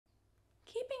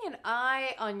an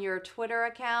eye on your Twitter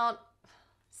account,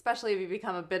 especially if you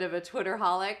become a bit of a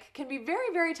Twitterholic, can be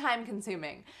very, very time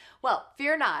consuming. Well,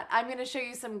 fear not. I'm going to show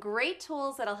you some great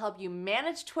tools that'll help you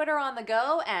manage Twitter on the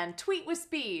go and tweet with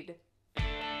speed.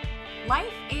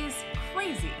 Life is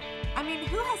crazy. I mean,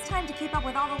 who has time to keep up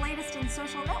with all the latest in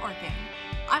social networking?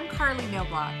 I'm Carly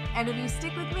Noblock, and if you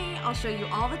stick with me, I'll show you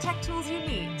all the tech tools you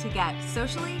need to get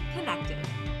socially connected.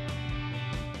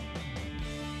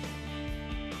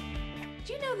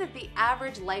 Do you know that the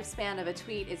average lifespan of a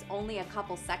tweet is only a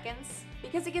couple seconds?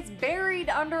 Because it gets buried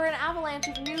under an avalanche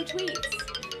of new tweets.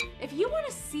 If you want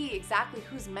to see exactly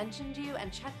who's mentioned you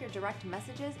and check your direct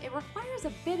messages, it requires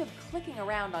a bit of clicking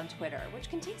around on Twitter, which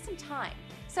can take some time.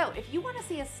 So if you want to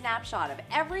see a snapshot of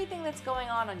everything that's going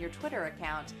on your Twitter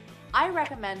account, I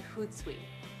recommend Hootsuite.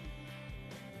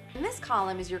 In this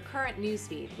column is your current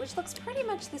newsfeed, which looks pretty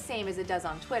much the same as it does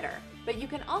on Twitter, but you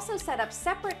can also set up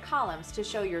separate columns to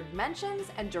show your mentions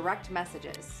and direct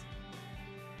messages.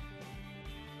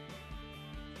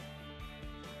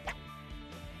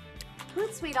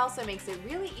 Hootsuite also makes it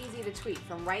really easy to tweet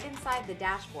from right inside the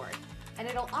dashboard, and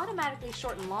it'll automatically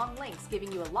shorten long links, giving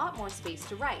you a lot more space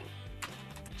to write.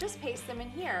 Just paste them in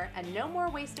here and no more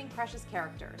wasting precious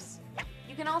characters.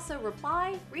 You can also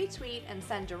reply, retweet, and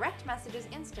send direct messages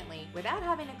instantly without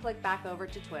having to click back over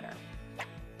to Twitter.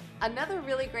 Another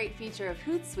really great feature of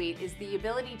Hootsuite is the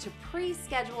ability to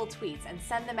pre-schedule tweets and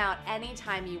send them out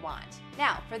anytime you want.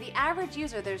 Now, for the average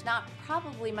user, there's not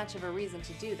probably much of a reason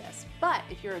to do this, but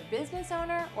if you're a business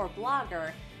owner or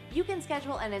blogger, you can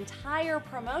schedule an entire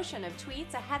promotion of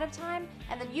tweets ahead of time,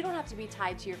 and then you don't have to be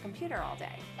tied to your computer all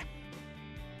day.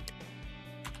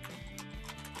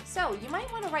 So you might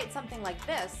want to write something like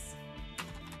this.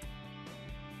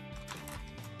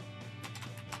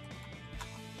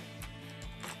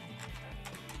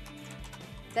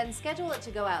 Then schedule it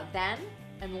to go out then,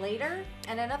 and later,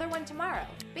 and another one tomorrow.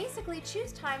 Basically,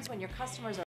 choose times when your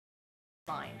customers are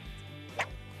online.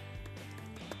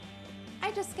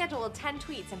 I just scheduled 10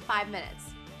 tweets in 5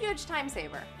 minutes. Huge time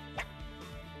saver.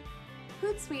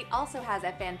 Hootsuite also has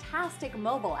a fantastic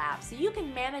mobile app, so you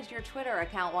can manage your Twitter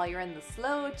account while you're in the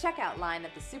slow checkout line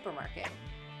at the supermarket.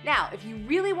 Now, if you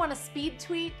really want to speed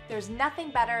tweet, there's nothing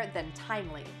better than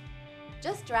Timely.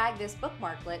 Just drag this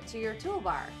bookmarklet to your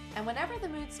toolbar, and whenever the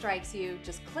mood strikes you,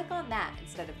 just click on that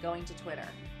instead of going to Twitter.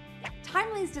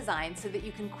 Timely is designed so that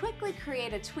you can quickly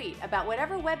create a tweet about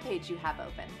whatever webpage you have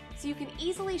open, so you can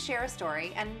easily share a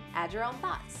story and add your own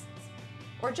thoughts.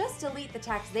 Or just delete the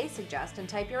text they suggest and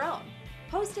type your own.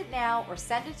 Post it now or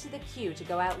send it to the queue to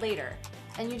go out later.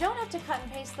 And you don't have to cut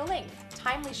and paste the link.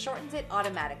 Timely shortens it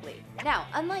automatically. Now,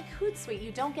 unlike Hootsuite,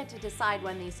 you don't get to decide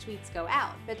when these tweets go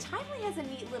out, but Timely has a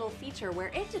neat little feature where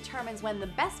it determines when the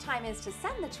best time is to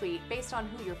send the tweet based on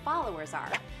who your followers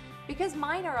are. Because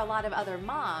mine are a lot of other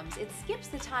moms, it skips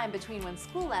the time between when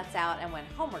school lets out and when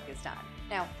homework is done.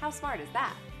 Now, how smart is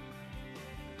that?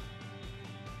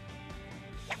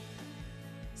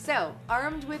 So,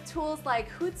 armed with tools like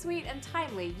Hootsuite and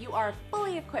Timely, you are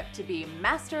fully equipped to be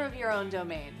master of your own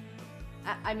domain.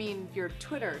 I mean, your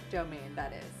Twitter domain,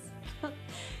 that is.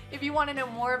 If you want to know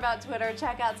more about Twitter,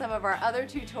 check out some of our other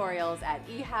tutorials at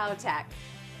eHowTech.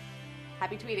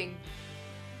 Happy tweeting!